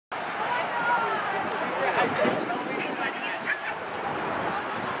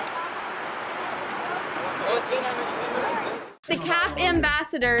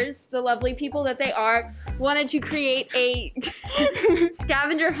ambassadors, the lovely people that they are, wanted to create a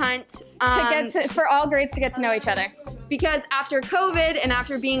scavenger hunt for all grades to get to know each other. Because after COVID and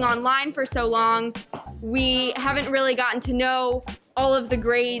after being online for so long, we haven't really gotten to know all of the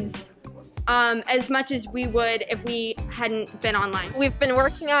grades as much as we would if we hadn't been online. We've been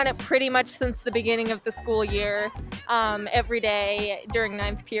working on it pretty much since the beginning of the school year, every day during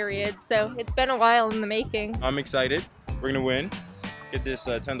 9th period, so it's been a while in the making. I'm excited. We're gonna win. Get this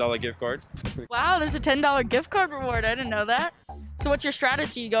 $10 gift card. Wow, there's a $10 gift card reward. I didn't know that. So what's your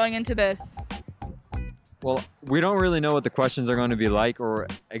strategy going into this? Well, we don't really know what the questions are going to be like or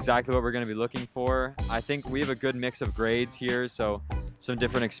exactly what we're going to be looking for. I think we have a good mix of grades here, so some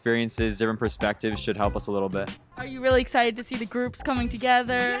different experiences, different perspectives should help us a little bit. Are you really excited to see the groups coming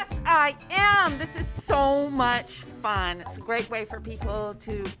together? Yes, I am. This is so much fun. It's a great way for people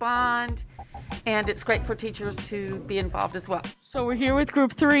to bond, and it's great for teachers to be involved as well. So we're here with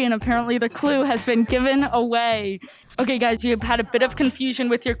group 3, and apparently the clue has been given away. Okay guys, you've had a bit of confusion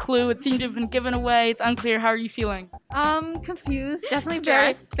with your clue. It seemed to have been given away. It's unclear. How are you feeling? Confused, definitely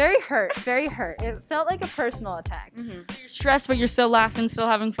Stressed. very hurt. It felt like a personal attack. So you're stressed, but you're still laughing, still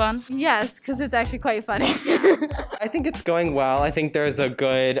having fun? Yes, because it's actually quite funny. I think it's going well. I think there's a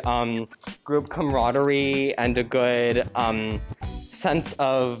good group camaraderie and a good sense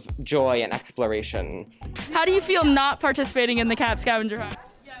of joy and exploration. How do you feel not participating in the CAP scavenger hunt?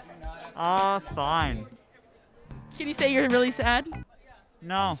 Fine. Can you say you're really sad?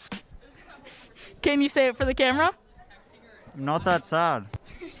 No, Can you say it for the camera? I'm not that sad.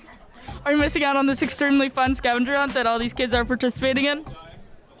 Are you missing out on this extremely fun scavenger hunt that all these kids are participating in?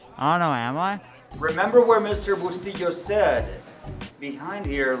 I don't know, am I? Remember where Mr. Bustillo said, behind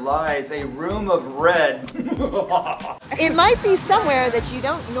here lies a room of red. It might be somewhere that you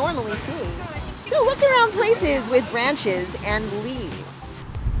don't normally see. So look around places with branches and leaves.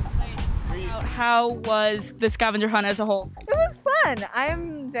 How was the scavenger hunt as a whole? It was fun.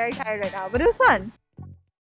 I'm very tired right now, but it was fun.